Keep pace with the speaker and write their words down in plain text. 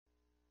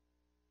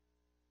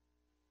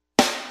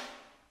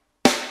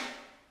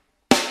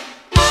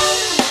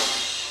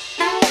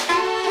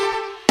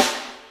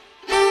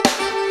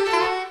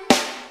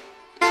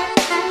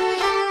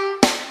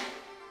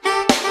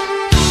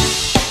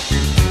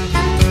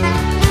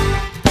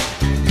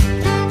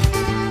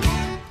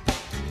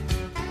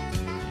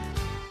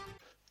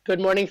Good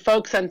morning,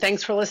 folks, and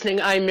thanks for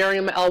listening. I'm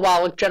Miriam L.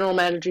 Wallach, General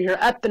Manager here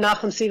at the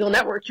Nachum Segal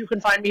Network. You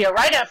can find me here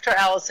right after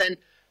Allison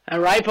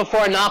and right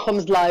before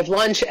Nachum's live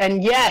lunch.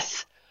 And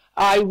yes,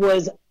 I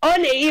was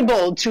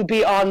unable to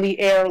be on the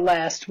air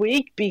last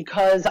week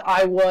because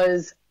I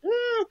was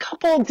a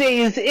couple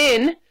days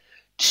in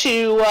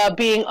to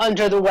being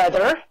under the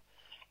weather.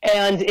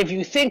 And if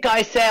you think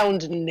I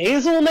sound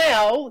nasal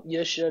now,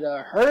 you should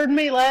have heard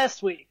me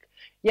last week.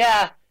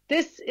 Yeah,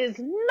 this is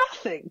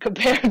nothing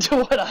compared to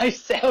what I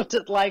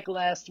sounded like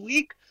last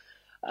week.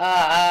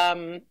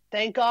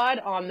 Thank God,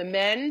 on the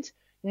mend.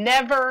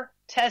 Never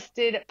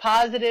tested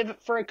positive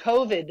for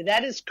COVID.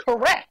 That is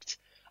correct.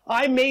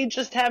 I may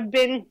just have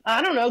been,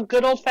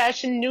 good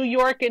old-fashioned New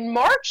York in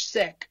March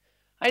sick.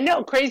 I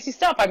know, crazy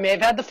stuff. I may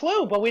have had the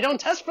flu, but we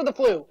don't test for the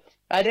flu.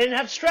 I didn't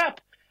have strep.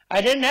 I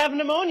didn't have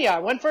pneumonia. I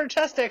went for a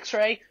chest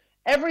x-ray.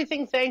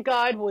 Everything, thank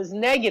God, was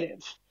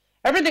negative.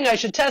 Everything I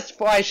should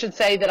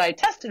say that I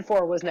tested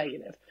for was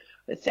negative.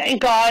 But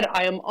thank God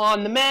I am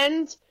on the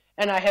mend,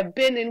 and I have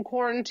been in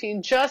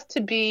quarantine just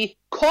to be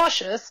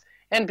cautious,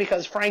 and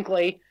because,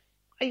 frankly,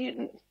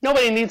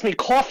 nobody needs me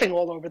coughing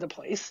all over the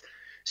place.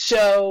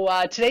 So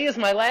today is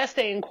my last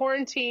day in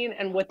quarantine,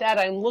 and with that,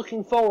 I'm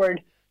looking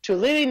forward to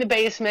leaving the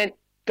basement,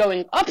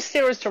 going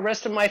upstairs to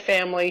rest with my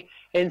family,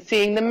 and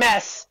seeing the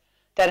mess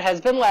that has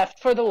been left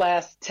for the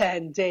last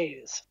 10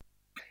 days.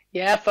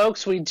 Yeah,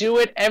 folks, we do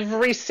it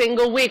every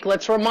single week.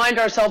 Let's remind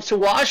ourselves to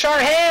wash our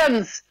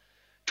hands.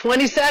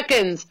 20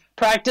 seconds.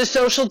 Practice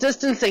social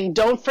distancing.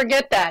 Don't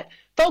forget that.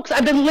 Folks,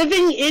 I've been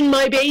living in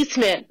my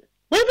basement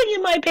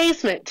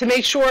to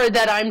make sure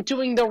that I'm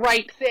doing the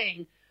right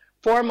thing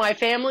for my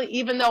family,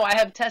 even though I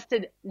have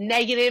tested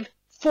negative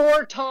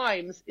 4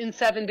 times in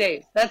 7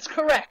 days. That's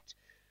correct.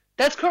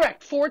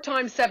 4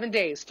 times, 7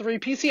 days. 3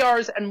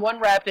 PCRs and 1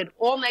 rapid,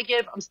 all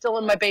negative. I'm still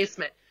in my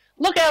basement.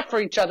 Look out for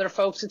each other,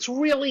 folks. It's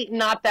really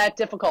not that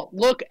difficult.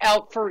 Look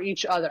out for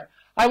each other.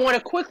 I want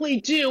to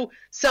quickly do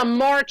some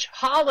March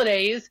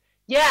holidays.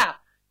 Yeah,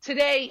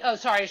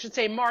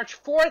 March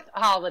 4th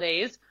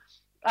holidays.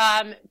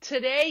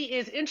 Today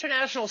is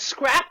International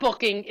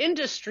Scrapbooking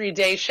Industry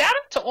Day. Shout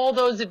out to all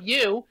those of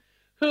you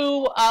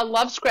who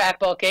love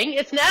scrapbooking.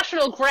 It's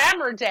National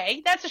Grammar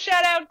Day. That's a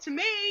shout out to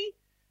me.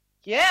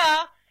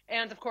 Yeah.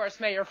 And, of course,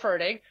 Mayor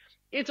Fertig.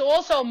 It's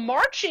also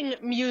Marching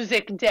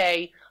Music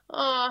Day.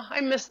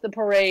 I miss the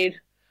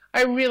parade.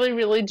 I really,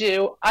 really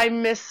do. I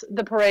miss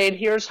the parade.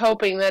 Here's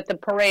hoping that the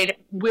parade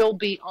will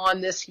be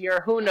on this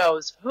year. Who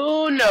knows?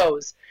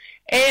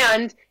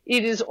 And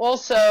it is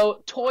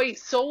also Toy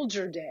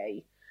Soldier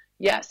Day.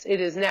 Yes, it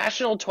is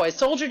National Toy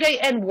Soldier Day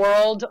and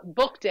World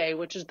Book Day,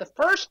 which is the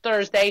first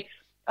Thursday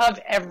of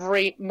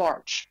every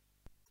March.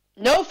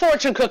 No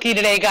fortune cookie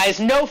today, guys.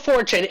 No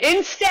fortune.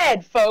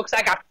 Instead, folks,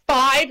 I got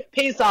 5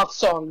 Pesach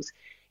songs.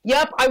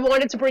 Yep, I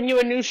wanted to bring you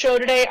a new show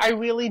today. I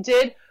really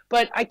did,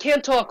 but I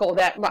can't talk all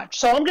that much.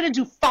 So I'm going to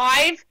do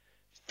 5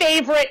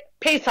 favorite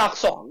Pesach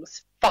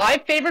songs.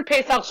 5 favorite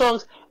Pesach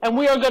songs, and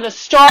we are going to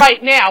start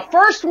right now.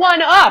 First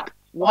one up.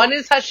 One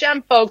is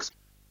Hashem, folks,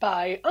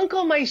 by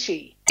Uncle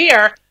Maishi,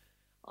 here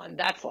on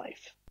That's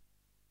Life.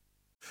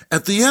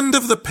 At the end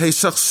of the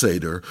Pesach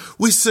Seder,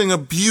 we sing a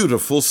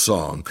beautiful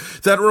song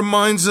that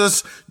reminds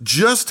us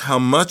just how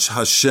much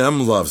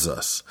Hashem loves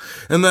us,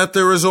 and that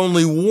there is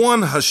only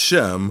one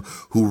Hashem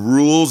who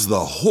rules the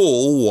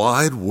whole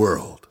wide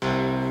world.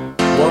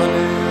 One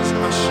is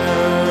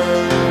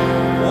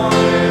Hashem, one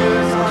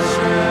is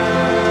Hashem,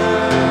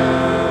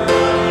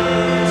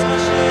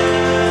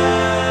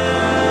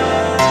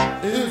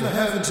 in the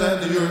heavens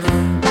and the earth.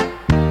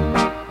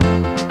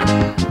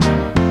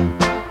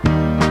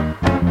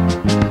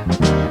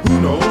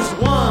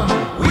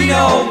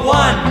 No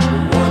one.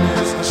 One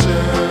is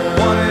Hashem.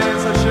 One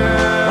is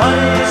Hashem. One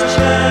is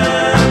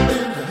Hashem.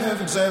 In the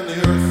heavens and the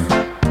earth.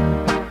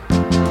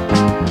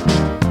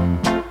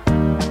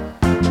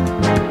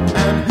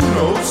 And who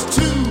knows 2?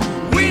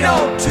 We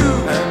know 2.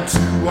 And 2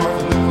 are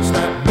the livers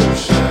that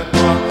Moshe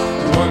brought.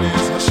 One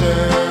is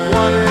Hashem.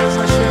 One is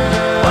Hashem.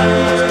 One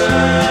is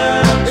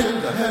Hashem. In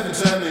the heavens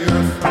and the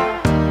earth.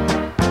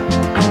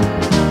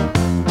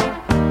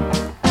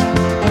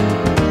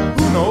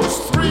 Who knows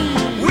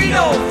 3? We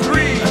know 3.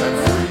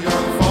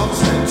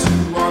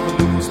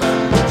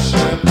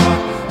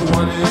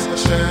 One is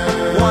Hashem.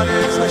 One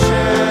is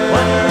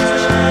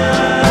Hashem.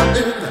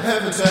 In the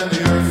heavens and the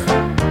earth.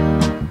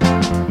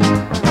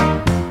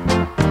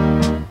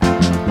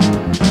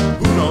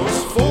 Who knows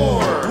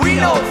 4? We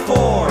know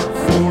 4.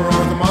 4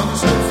 are the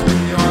mothers and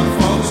 3 are the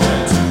fathers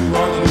and 2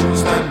 are the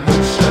livers that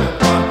Moshe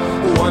brought.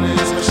 One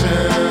is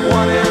Hashem.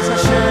 One is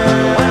Hashem.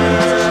 One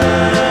is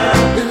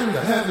Hashem. In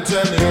the heavens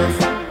and the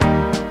earth.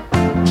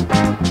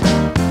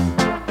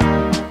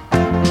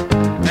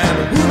 And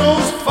who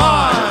knows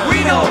 5? We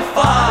know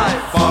 5.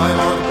 5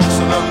 are the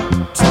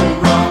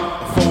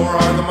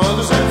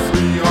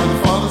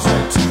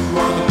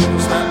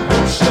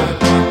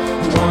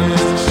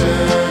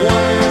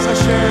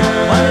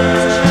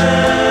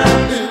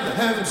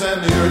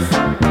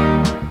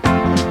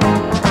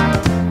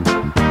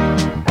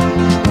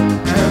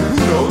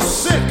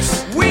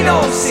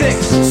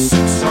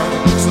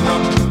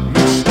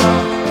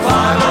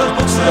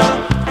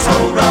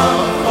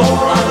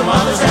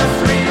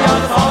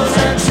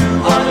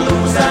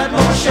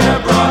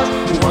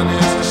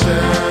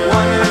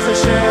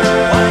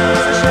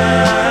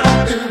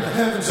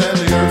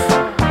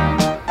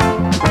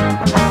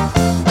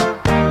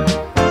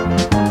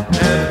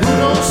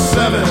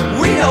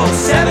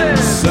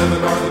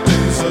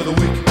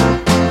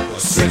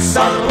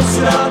are the books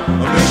of the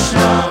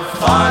Mishnah,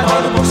 5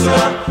 are the books of the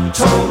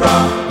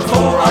Torah,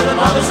 4 are the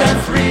mothers and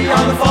 3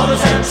 are the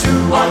fathers and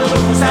 2 are the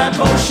luchos that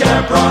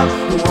Moshe brought.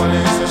 One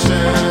is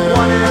Hashem,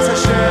 One is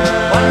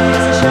Hashem, one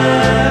is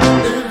Hashem,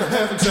 in the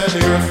heavens and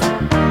the earth.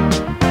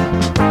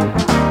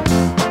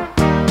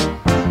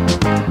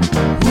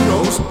 Who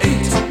knows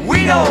 8? we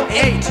know 8. 8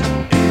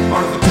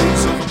 are the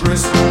days of the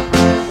bris.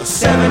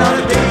 7 are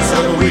the days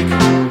of the week,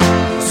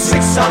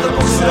 6 are the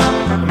books of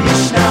the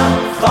Mishnah,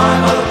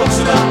 5 are the books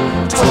of the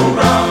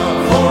Torah,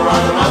 4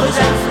 are the mothers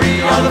and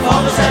 3 are the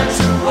fathers and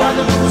 2 are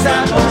the luchos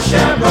that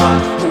Moshe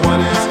brought.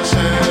 One is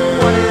Hashem,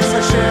 One is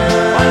Hashem,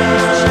 one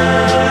is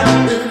Hashem,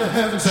 in the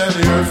heavens and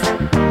the earth.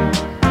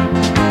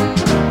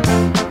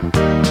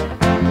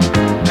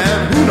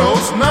 And who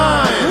knows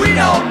 9? we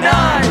know 9. 9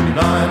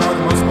 are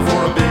the months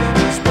before a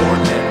baby is born.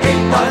 And 8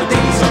 are the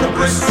days of the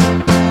bris,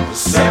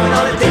 7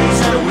 are the days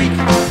of the week,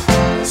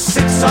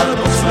 6 are the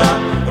books of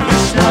the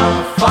Mishnah,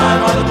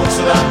 5 are the books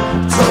of the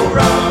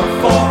Torah,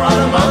 4 are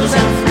the mothers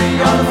and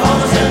 3 are the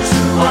fathers and 2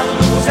 are the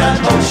luchos that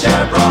Moshe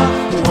brought.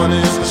 one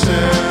is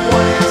Hashem,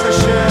 One is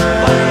Hashem,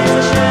 one is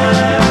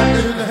Hashem,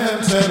 in the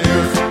heavens and the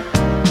earth.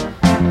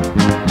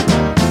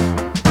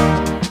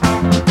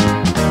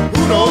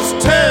 Who knows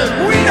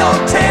 10? we know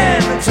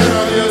 10. 10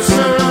 are the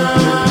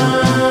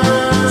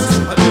Asherahs.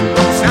 I didn't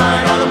know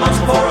 9 are the months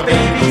before a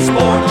baby's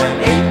born, 8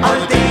 are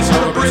the days of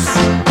the bris,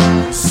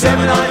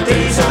 7 are the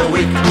days of the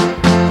week,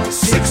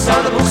 6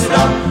 are the books of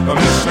the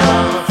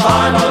Mishnah,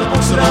 5 are the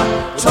books of the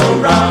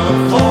Torah,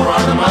 4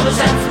 are the mothers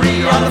and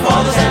 3 are the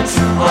fathers and 2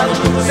 are the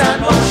luchos that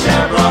Moshe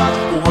brought.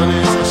 one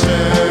is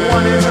Hashem,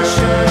 One is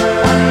Hashem,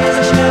 one is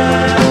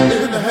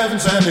Hashem, in the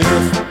heavens and the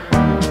earth.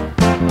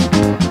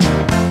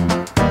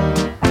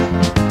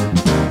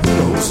 Who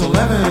knows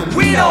 11?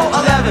 we know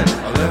 11.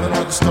 11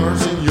 are the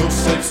stars in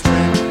Yosef's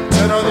dream.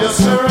 10 are the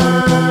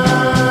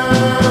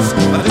Asherahs.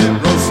 I didn't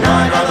know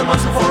 9 are the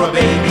months before a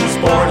baby's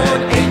born,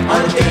 and 8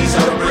 are the days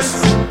of the bris,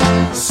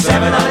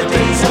 7 are the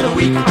days of the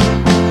week,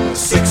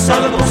 6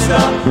 are the books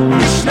of the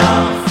Mishnah,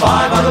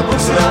 5 are the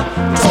books of the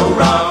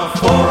Torah,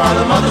 4 are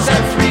the mothers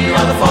and 3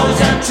 are the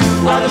fathers and 2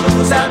 are the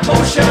luchos that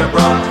Moshe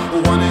brought.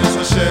 one is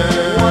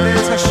Hashem, One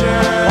is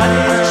Hashem, one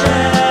is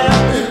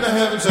Hashem, in the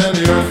heavens and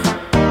the earth.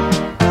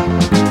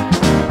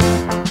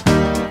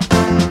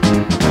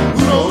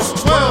 Who knows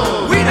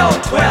 12? we know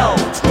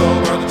 12.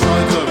 12 are the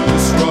tribes of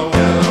Israel.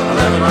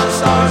 11 are the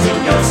stars in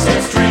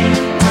Yosef's dream,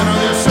 10 are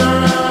the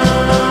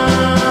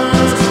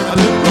Asherahs. I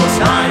didn't know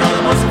 9 are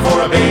the months before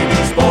a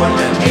baby's born,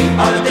 and 8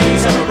 are the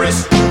days of the bris,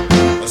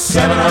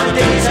 7 are the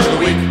days of the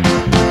week,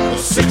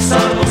 6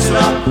 are the books of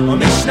the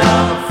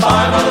Mishnah,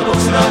 5 are the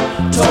books of the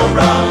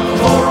Torah,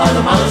 4 are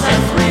the mothers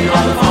and 3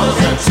 are the fathers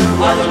and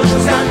 2 are the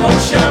luchos that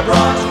Moshe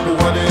brought.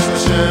 one is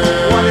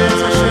Hashem, One is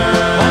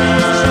Hashem, one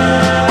is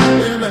Hashem,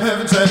 in the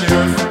heavens and the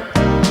earth.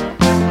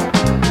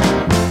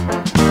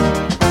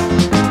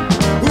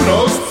 Who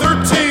knows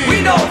 13? we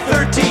know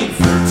 13.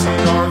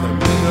 13 are the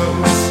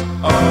widows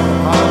of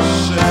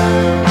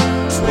Hashem.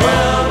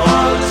 12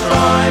 are the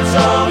tribes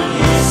of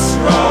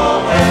Israel,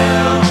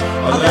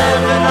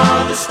 11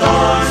 are the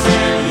stars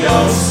in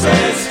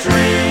Yosef's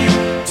dream,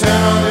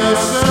 10 are the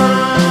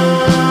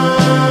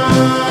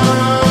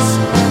Asherahs.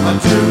 I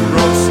do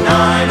roast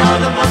 9 are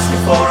the months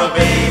before a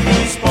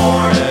baby's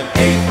born, and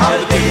 8 are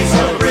the days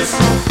of the bris, 7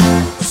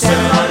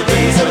 are the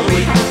days of the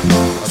week,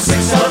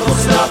 6 are the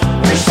books of the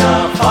Mishnah,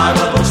 5 are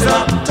the books of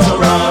the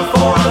Torah,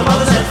 4 are the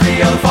mothers and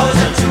 3 are the fathers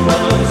and 2 are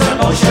the luchos that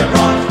Moshe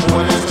brought.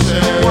 one is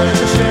Hashem, One is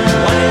Hashem,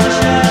 one is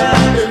Hashem,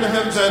 in the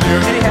heavens and the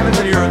earth. in the heavens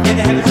and the earth, in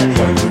the heavens and the earth.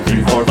 1, 2,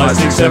 3, 4, 5,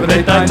 6, 7,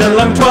 8, 9, 10,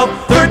 11, 12,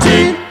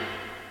 13.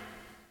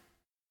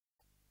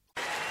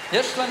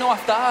 יש לנו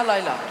הפתעה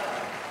הלילה.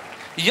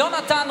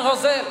 יונתן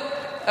רוזל,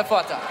 איפה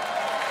אתה?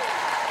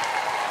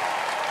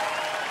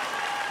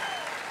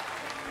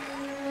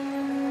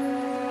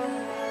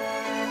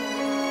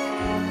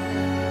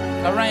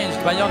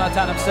 Arranged by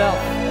Yonatan himself.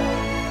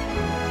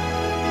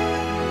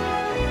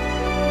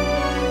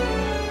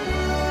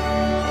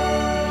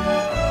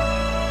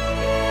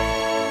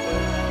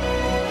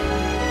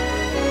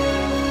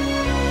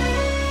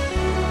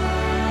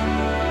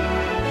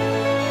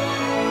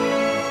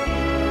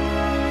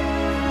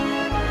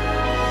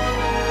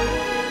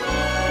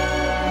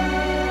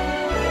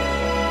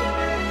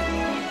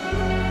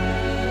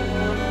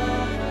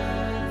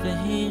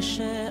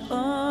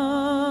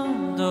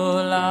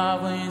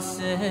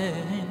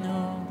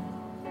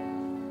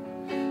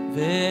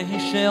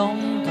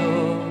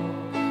 שעומדו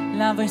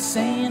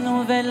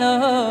לבויסנו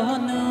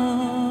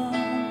ולנו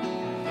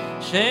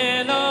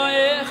שלא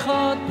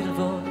אחד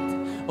בלבוד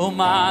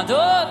עומד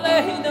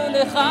עלינו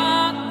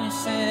לכאן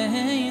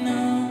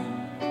ניסינו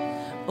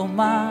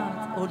עומד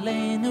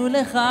עלינו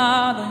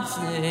לכאן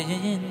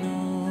ניסינו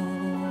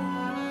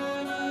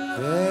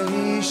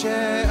והיא שעמדה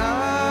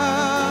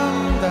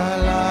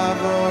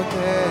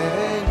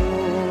לאבותינו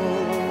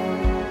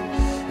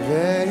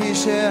והיא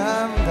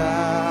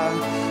שעמדה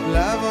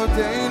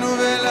לאבותינו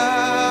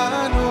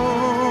ולנו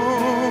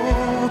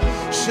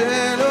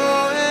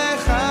שלא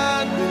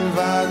אחד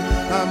בלבד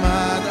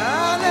עמד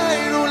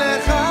עלינו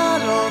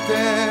לכאן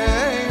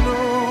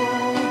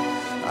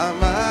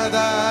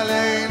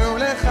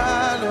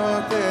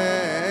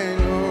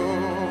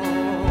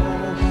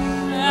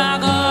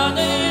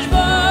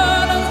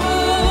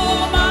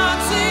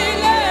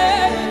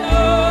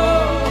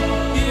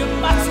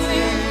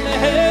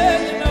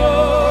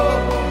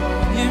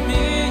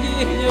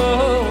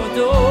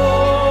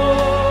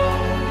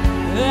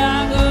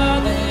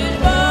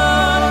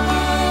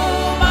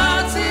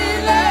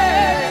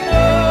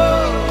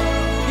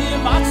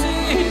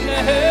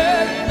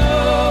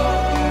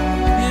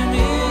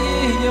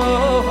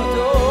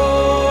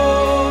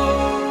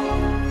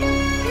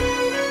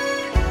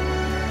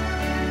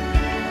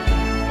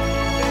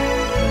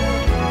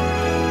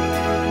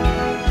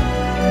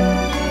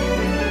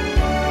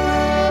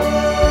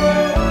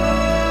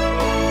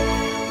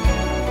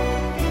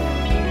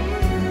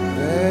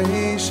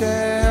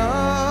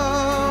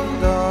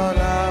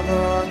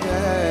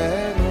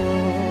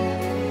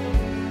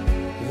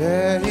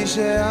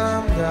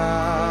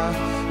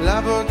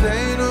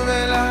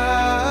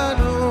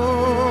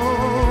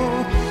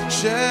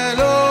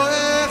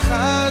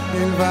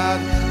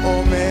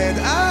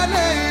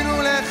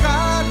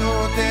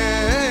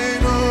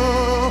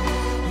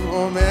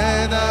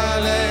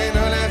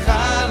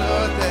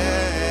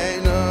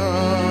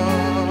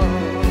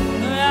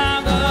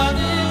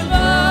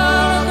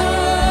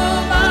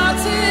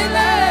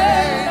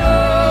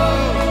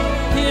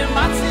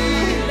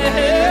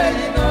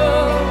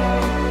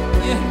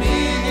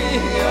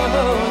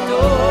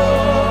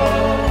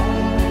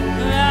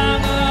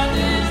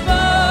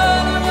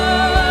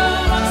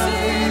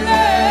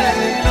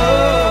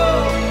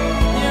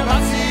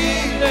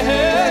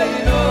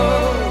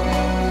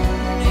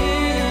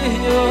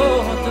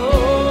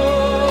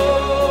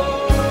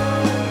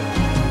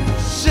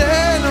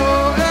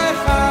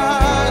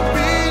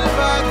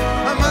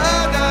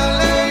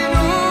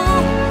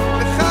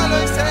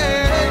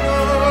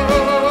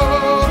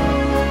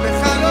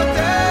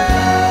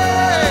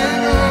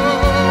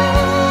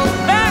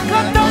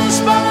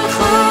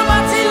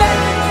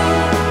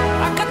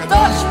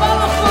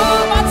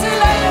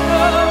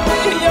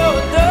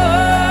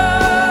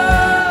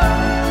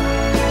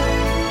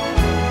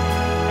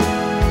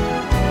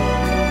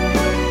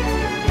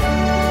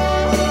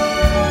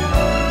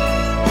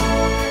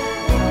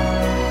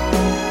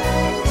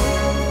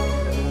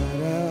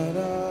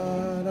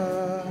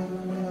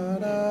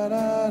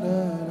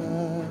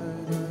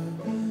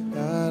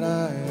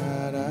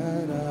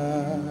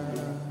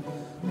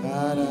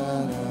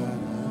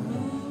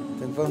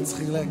כולם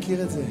צריכים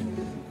להכיר את זה.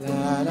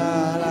 לה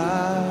לה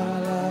לה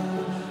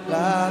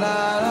לה לה לה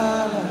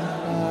לה לה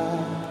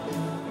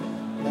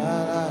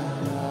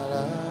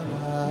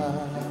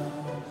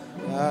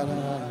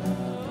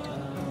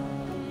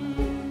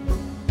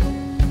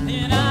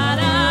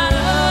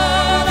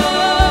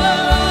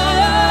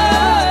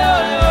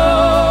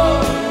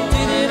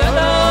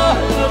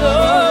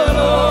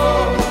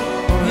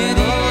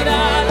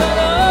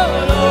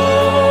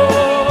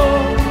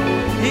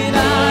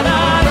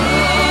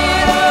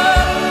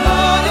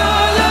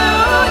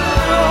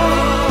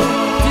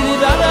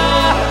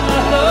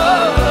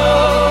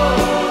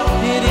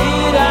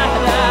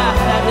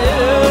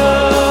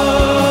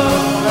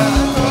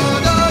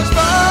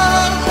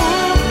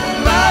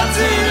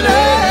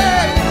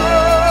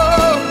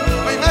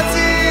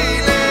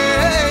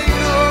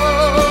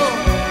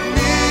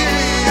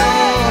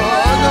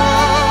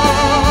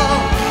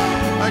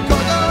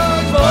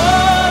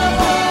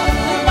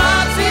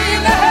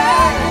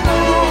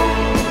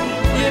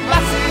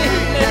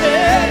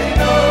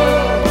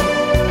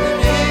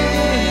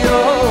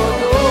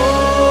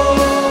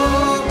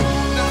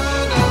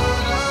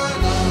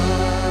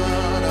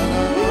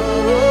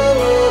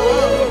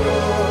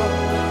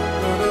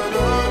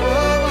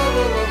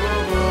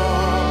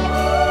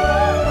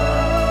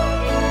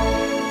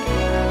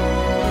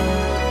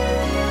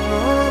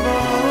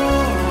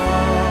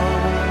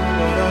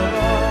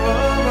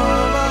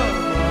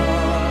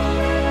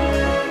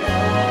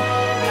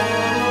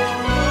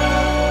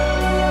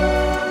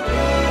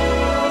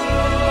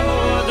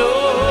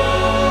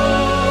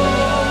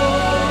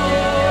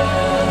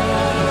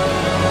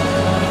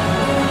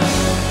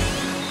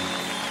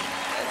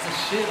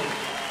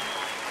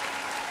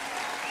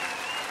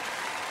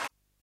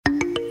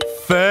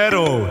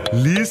Pharaoh,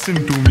 listen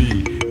to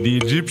me. The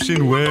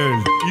Egyptian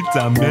world, it's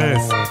a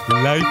mess.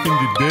 Life in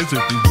the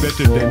desert is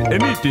better than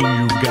anything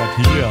you've got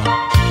here.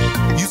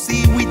 You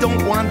see, we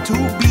don't want to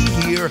be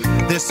here.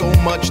 There's so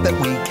much that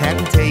we can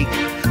take.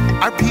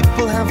 Our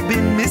people have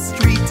been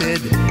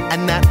mistreated,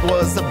 and that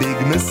was a big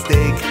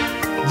mistake.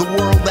 The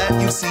world that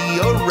you see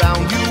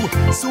around you,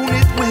 soon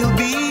it will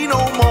be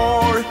no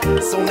more.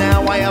 So now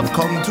I have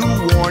come to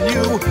warn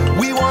you.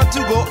 We want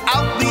to go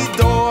out the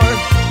door,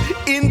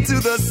 into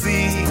the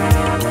sea,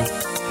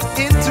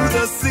 into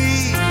the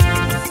sea.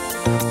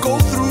 Go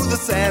through the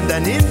sand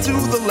and into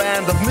the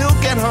land of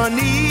milk and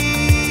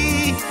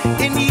honey.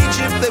 In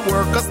Egypt they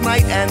work us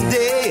night and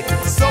day,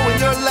 so in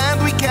your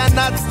land we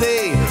cannot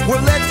stay.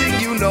 We're letting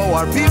you know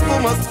our people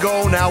must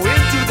go now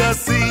into the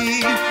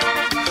sea.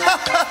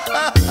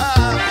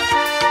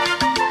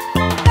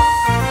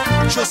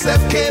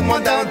 Joseph came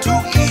on down to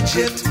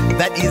Egypt,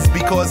 that is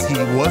because he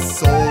was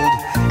sold.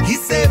 He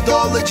saved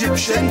all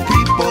Egyptian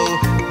people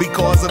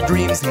because of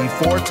dreams he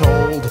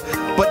foretold.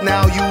 But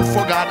now you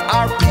forgot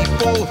our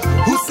people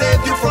who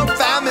saved you from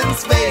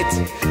famine's fate.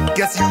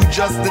 Guess you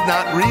just did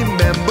not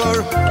remember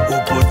who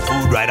put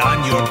food right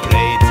on your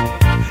plate.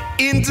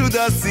 Into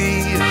the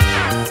sea,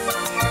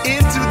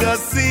 into the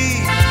sea.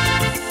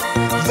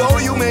 Though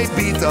you may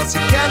beat us,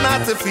 you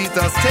cannot defeat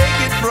us, take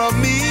it from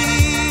me.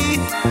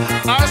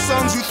 Our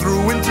sons you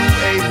threw into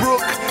a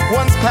brook,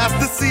 once past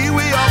the sea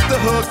we off the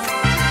hook.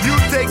 You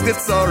take the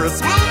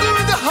Saurus, we'll do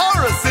the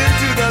Horus.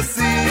 Into the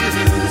sea,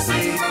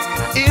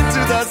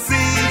 into the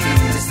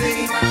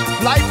sea.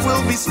 Life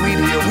will be sweet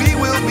here, we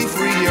will be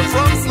free here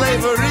from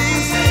slavery.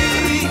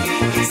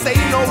 Say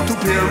no to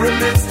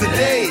pyramids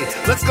today.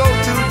 Let's go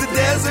to the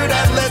desert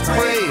and let's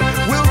pray.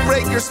 We'll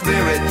break your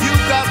spirit,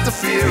 you've got to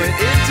fear it.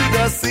 Into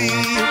the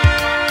sea.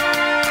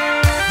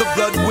 The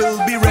blood will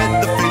be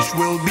red, the fish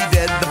will be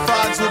dead, the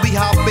frogs will be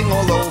hopping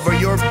all over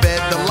your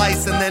bed. The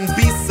lice and then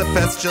beasts, a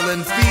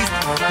pestilent feast.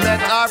 Let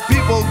our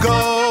people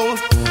go.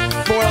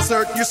 Boils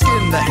hurt your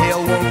skin, the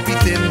hail won't be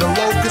thin. The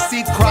locust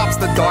eat crops,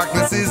 the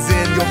darkness is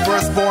in. Your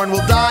firstborn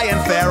will die and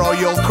Pharaoh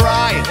you'll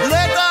cry.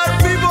 Let our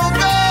people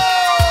go!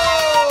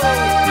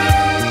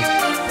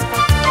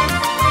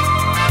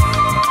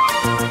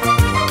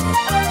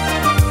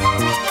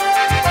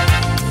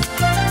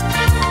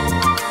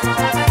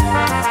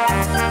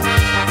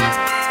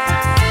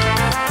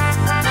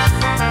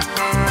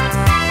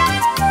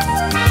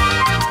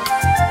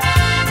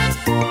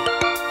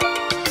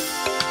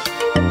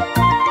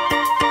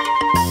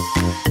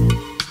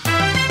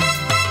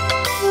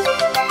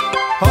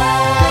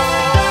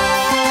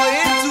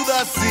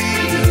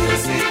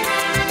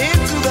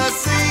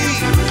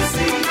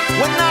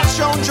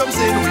 Jumps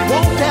in, we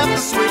won't have to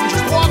swing,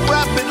 just walk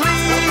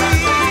rapidly.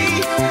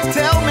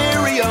 Tell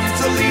Miriam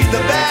to lead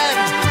the band.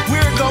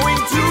 We're going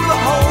to the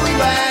Holy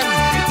Land.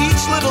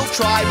 Each little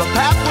tribe a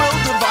path will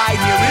divide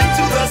here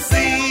into the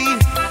sea.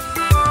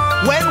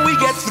 When we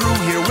get through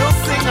here, we'll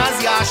sing Az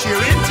Yashir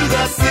into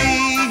the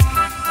sea.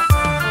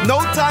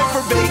 No time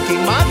for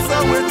baking,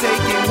 matzah we're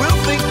taking. We'll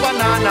think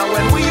banana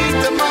when we eat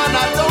the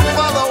manna. Don't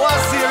follow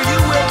us here, you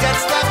will get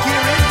stuck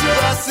here into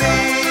the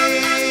sea.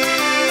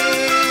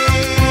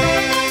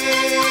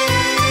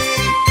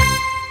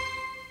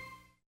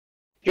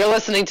 You're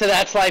listening to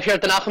That's Life here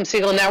at the Nachum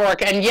Segal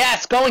Network. And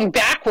yes, going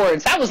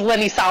backwards, that was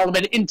Lenny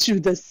Solomon, Into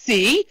the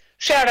Sea.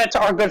 Shout out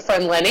to our good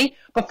friend Lenny.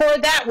 Before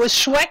that was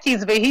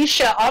Shwekey's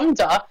Vehisha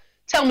Amda.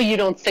 Tell me you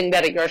don't sing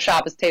that at your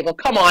Shabbos table.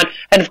 Come on.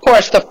 And of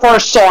course, the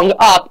first song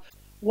up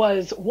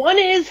was One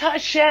Is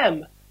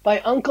Hashem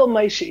by Uncle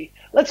Maishi.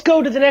 Let's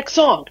go to the next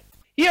song.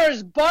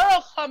 Here's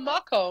Baruch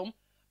HaMakom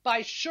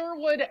by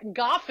Sherwood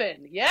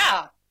Goffin.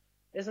 Yeah.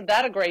 Isn't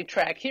that a great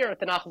track here at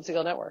the Nachum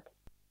Segal Network?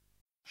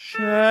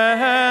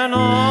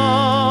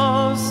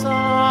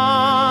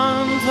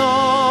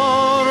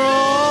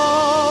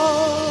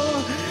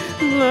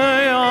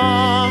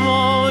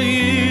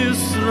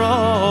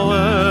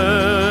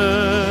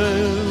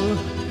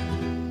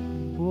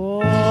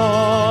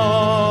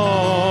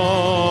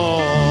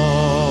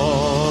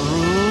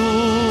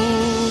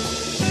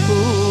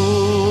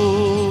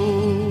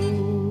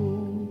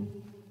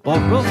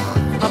 Baruch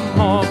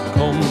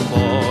HaMakom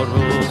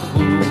Baruch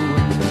Hu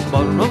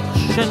Baruch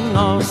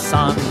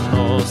Shenosan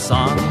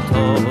Nosan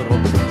Toro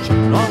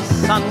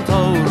Shenosan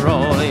Toro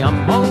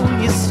Yamo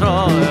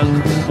Yisrael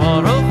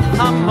Baruch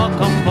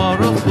HaMakom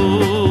Baruch Hu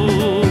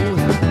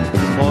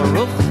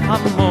Baruch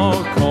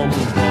HaMakom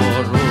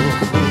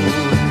Baruch Hu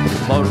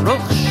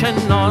Baruch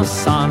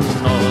Shenosan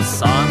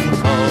Nosan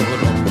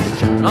Toro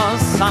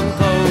Shenosan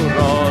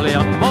Toro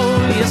Yamo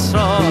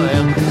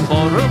Yisrael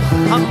Baruch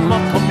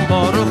HaMakom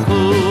Baruch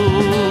Hu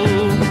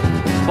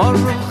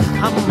Baruch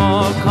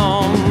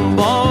HaMakom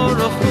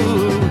Baruch Hu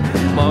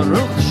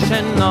Baruch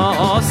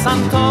Shenosan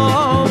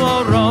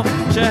Toro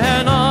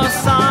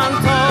Shenosan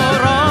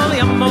Toro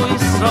Yamo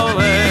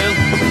Yisrael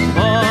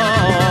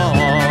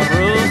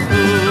Baruch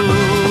Hu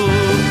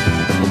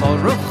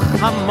Baruch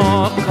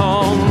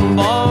HaMakom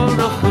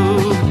Baruch Hu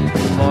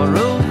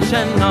Baruch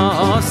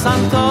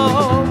Shenosan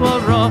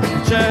Toro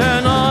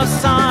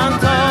Shenosan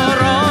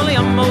Toro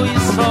Yamo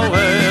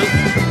Yisrael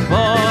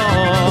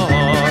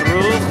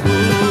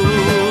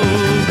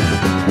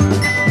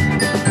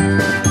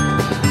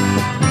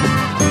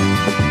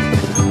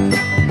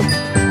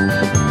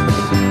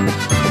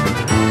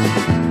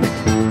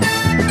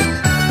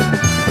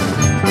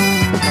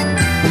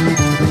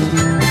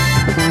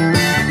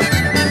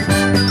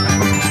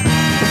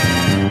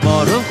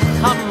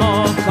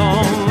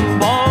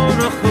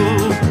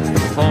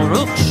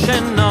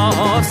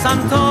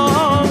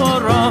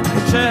Santoro,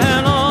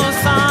 Sheno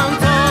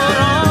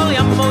Santoro,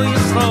 Yamo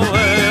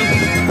Yisrael,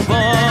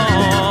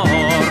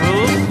 Baruch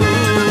Hu,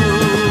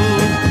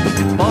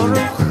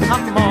 Baruch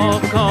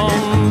HaMakom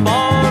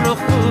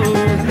Baruch Hu,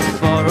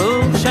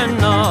 Baruch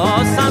Sheno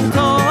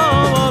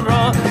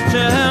Santoro,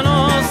 Sheno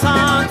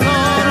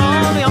Santoro,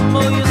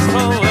 Yamo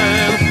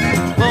Yisrael,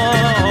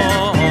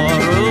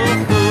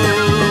 Baruch Hu,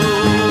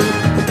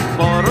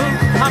 Baruch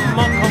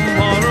HaMakom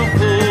Baruch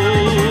Hu,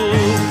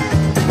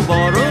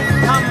 Baruch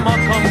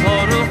HaMakom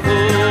Baruch Hu,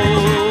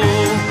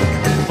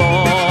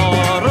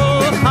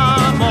 Baruch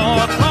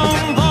HaMakom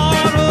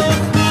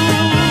Baruch Hu.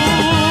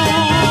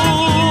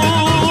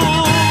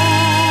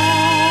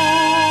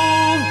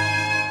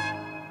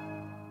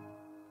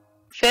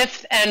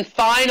 Fifth and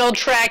final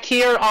track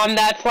here on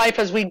That's Life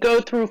as we go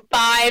through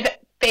 5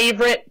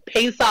 favorite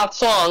Pesach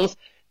songs.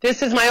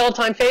 This is my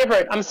all-time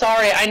favorite. I'm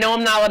sorry. I know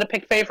I'm not allowed to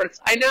pick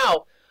favorites. I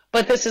know.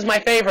 But this is my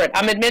favorite.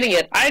 I'm admitting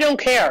it. I don't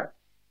care.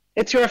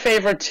 It's your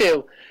favorite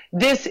too.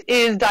 This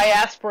is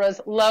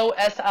Diaspora's Lo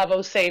Es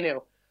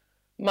Avosenu.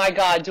 My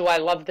God, do I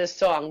love this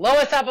song. Lo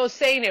Es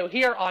Avosenu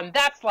here on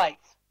That's Life.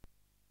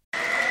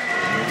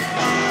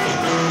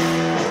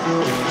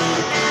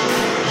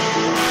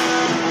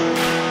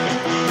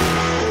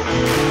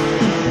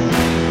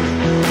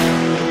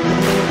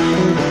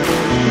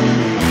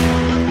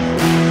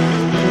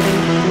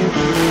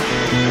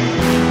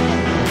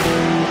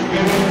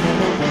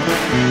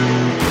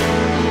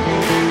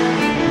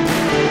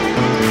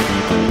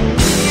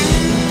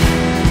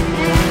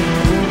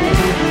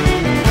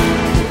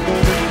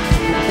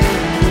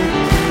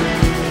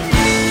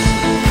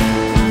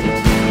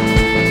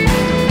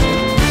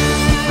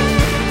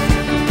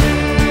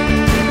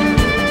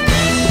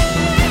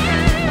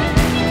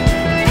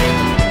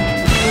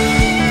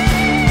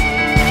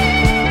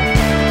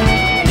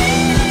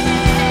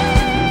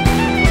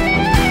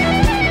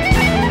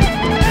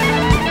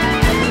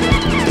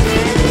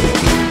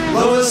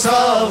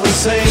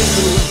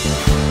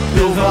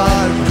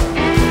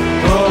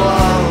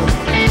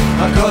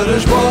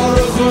 HaKadosh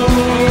Baruch Hu,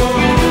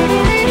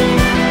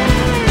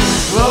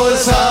 Lo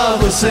Es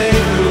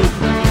Avosenu,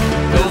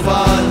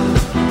 Bilvad,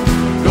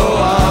 go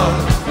out,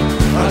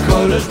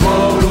 HaKadosh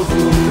Baruch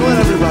Hu. Come on,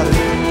 everybody.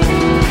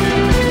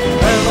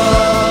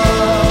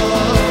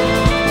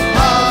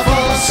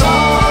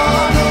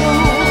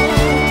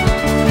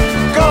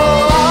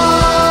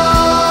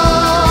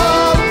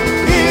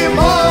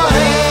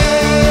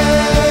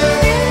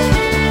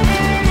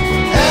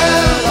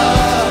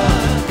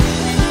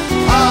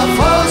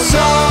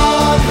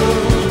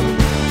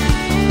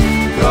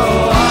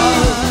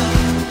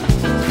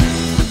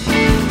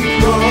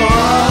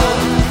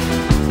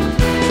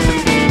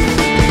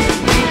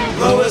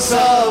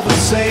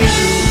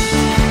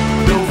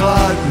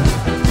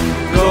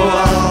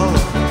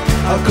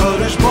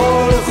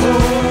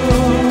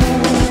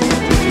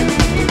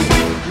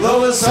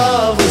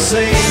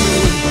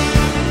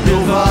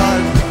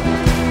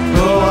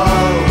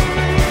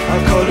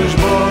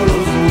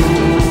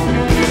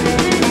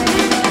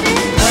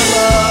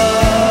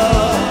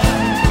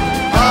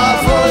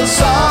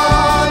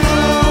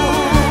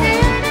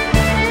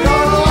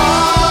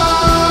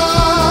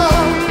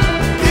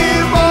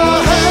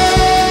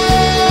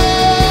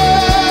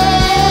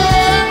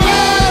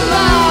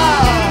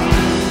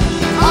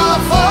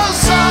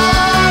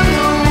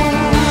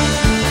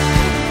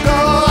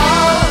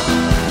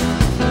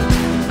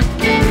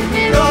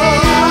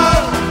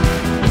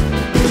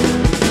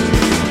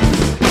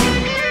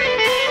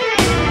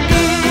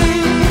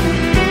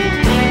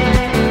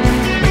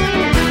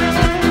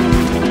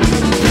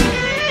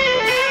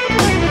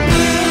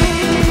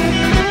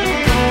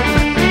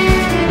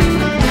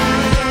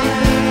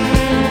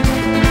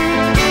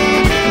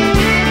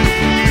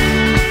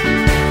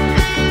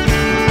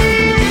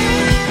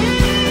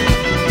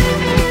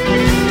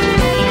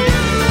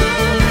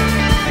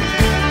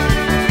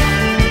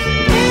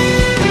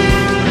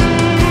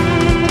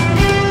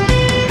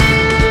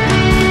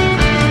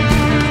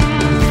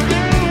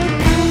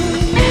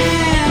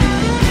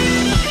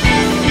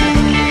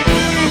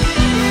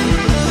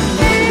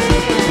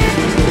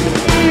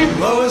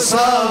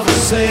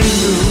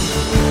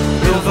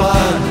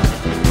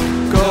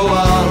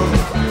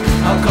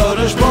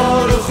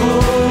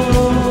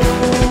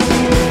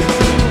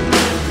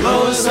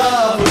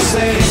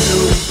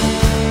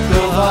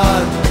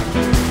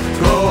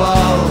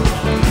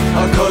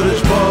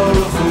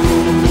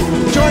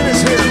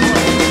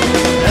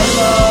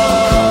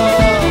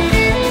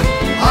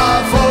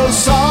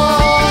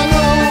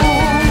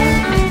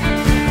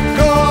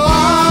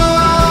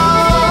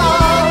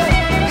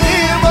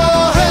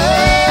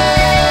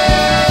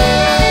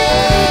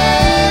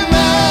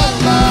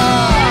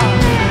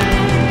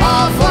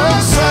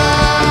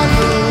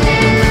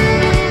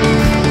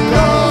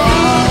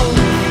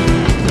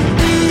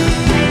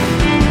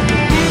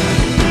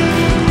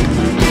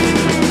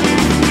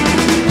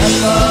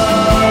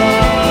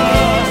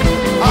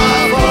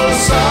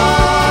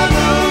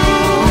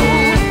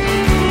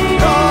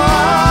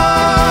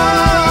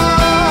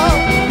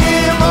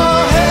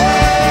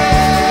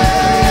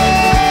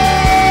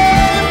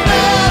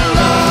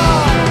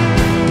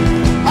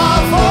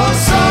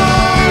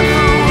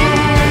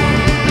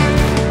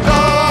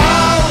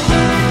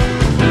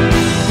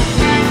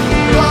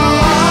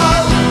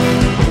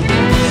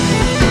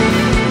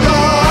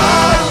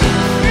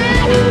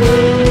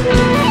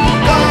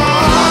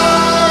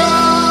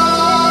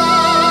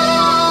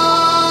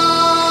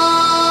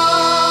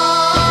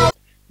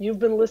 You've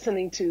been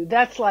listening to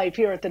That's Life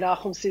here at the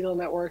Nachum Segal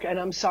Network, and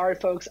I'm sorry,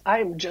 folks,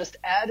 I'm just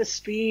out of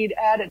speed,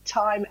 out of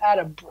time, out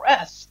of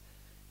breath.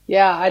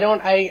 Yeah,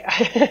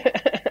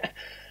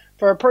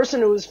 for a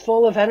person who is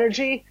full of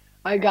energy,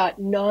 I got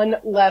none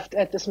left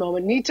at this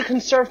moment. Need to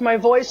conserve my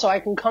voice so I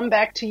can come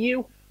back to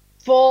you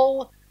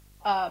full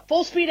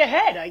speed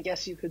ahead, I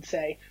guess you could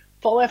say.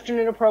 Full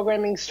afternoon of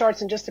programming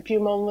starts in just a few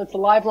moments. The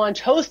live lunch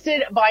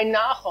hosted by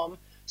Nachum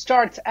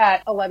starts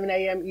at 11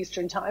 a.m.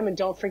 Eastern Time. And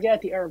don't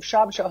forget, the Erev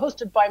Shabbat show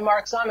hosted by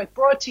Mark Zamek,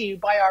 brought to you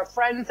by our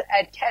friends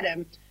at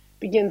Kedem,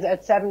 begins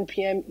at 7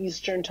 p.m.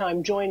 Eastern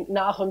Time. Join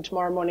Nachum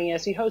tomorrow morning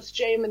as he hosts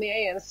JM in the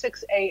AM,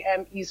 6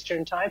 a.m.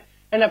 Eastern Time.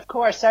 And, of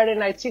course, Saturday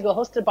Night Segal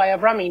hosted by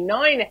Avrami,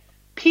 9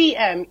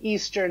 p.m.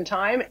 Eastern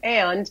Time.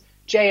 And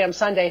JM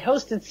Sunday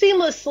hosted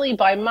seamlessly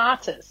by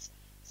Matis,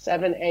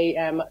 7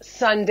 a.m.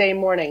 Sunday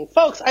morning.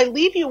 Folks, I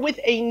leave you with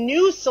a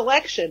new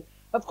selection.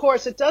 Of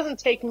course, it doesn't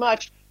take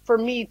much for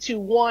me to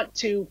want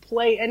to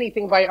play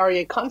anything by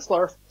Aryeh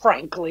Kunstler,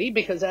 frankly,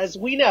 because as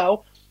we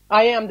know,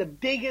 I am the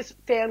biggest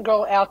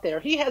fangirl out there.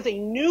 He has a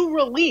new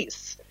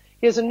release.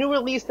 He has a new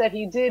release that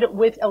he did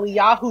with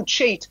Eliyahu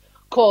Chait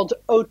called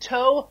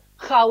Oto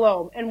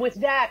Chalom. And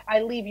with that, I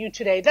leave you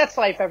today. That's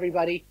life,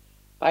 everybody.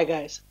 Bye,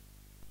 guys.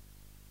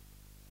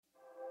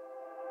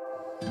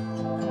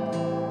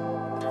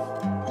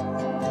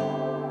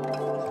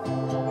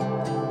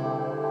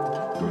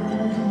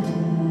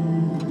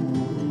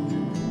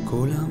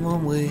 כולם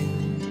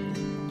אומרים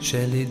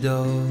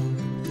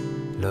שלדאוג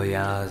לא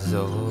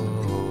יעזור,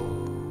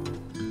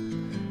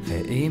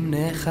 ואם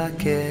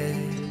נחכה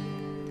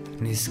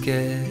נזכה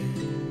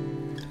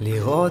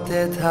לראות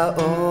את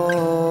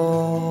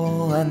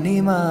האור.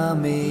 אני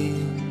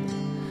מאמין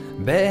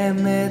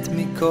באמת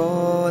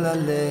מכל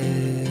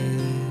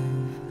הלב,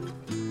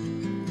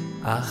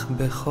 אך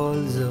בכל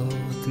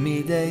זאת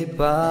מדי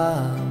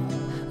פעם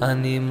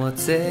אני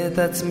מוצא את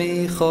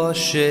עצמי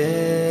חושב.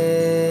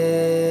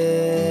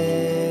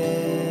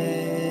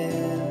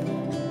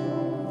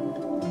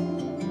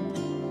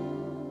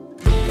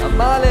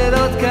 כמה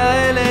לילות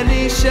כאלה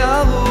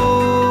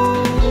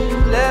נשארו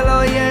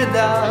ללא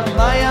ידע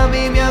מה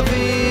ימים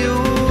יביאו,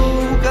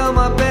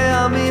 כמה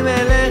פעמים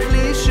אלך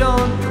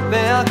לישון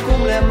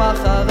ואקום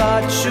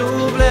למחרת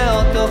שוב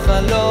לאותו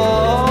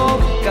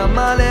חלום.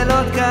 כמה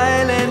לילות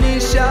כאלה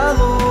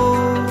נשארו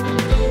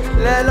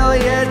ללא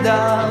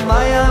ידע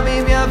מה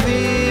ימים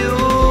יביאו,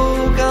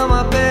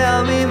 כמה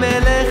פעמים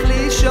אלך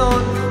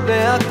לישון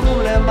ואקום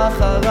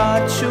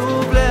למחרת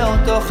שוב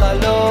לאותו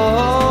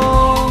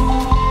חלום.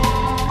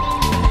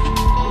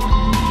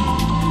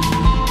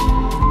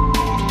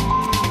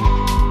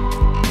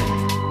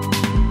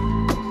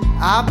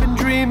 I've been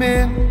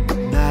dreaming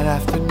night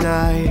after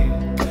night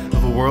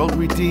of a world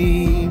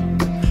redeemed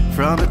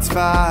from its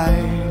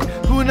fight.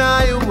 When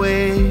I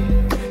awake,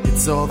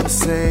 it's all the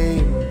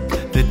same.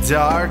 The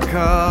dark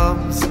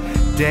comes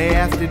day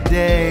after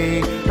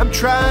day. I'm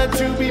trying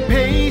to be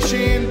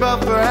patient, but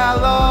for how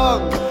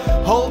long?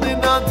 Holding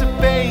on to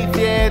faith,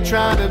 yeah,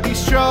 trying to be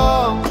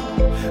strong.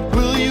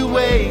 Will you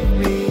wake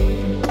me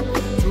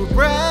to a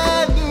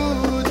brand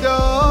new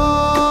dawn?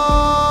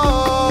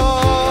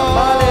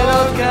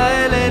 בלילות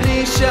כאלה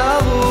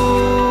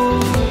נשארו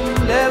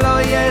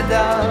ללא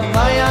ידע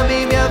מה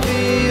ימים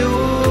יביאו,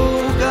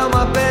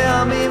 כמה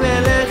פעמים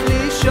אלך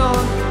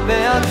לישון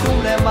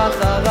ואקום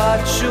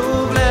למחרת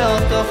שוב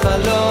לאותו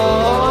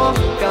חלום.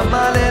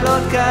 כמה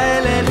לילות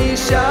כאלה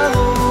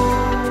נשארו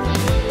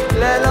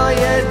ללא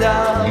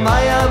ידע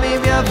מה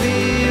ימים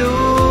יביאו,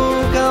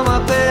 כמה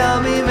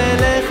פעמים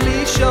אלך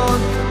לישון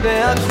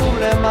ואקום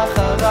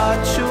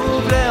למחרת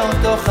שוב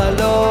לאותו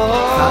חלום.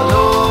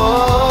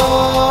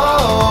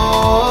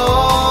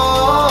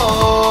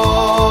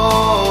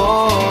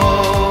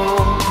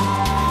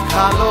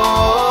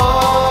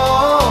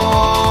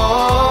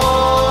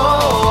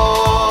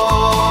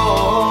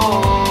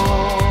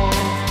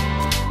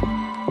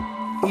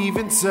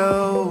 Even so,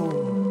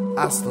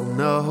 I still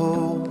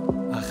know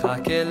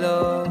אחכה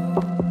לו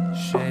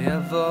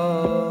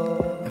שיבוא.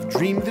 I've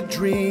dreamed the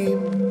dream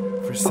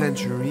for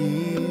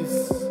centuries,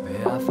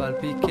 ואף על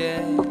פי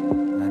כן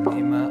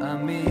אני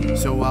מאמין.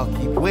 So I'll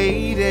keep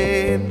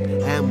waiting,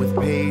 and with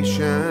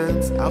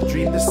patience I'll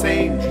dream the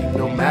same dream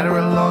no matter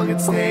how long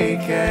it's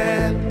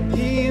taken.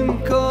 עם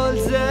כל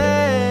זה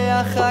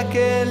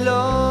אחכה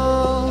לו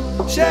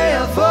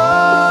שיבוא.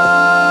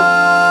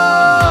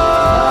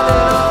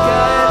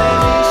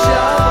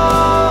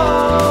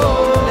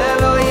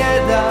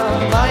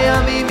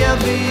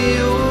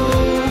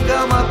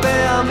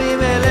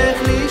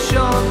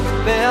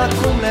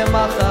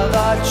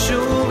 למחרת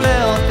שוב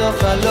לאותו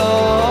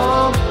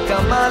חלום.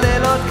 כמה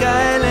לילות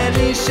כאלה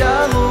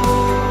נשארו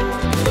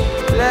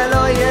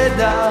ללא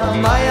ידע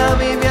מה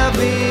ימים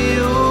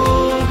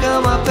יביאו,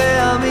 כמה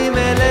פעמים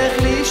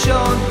אלך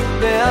לישון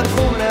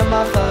ואקום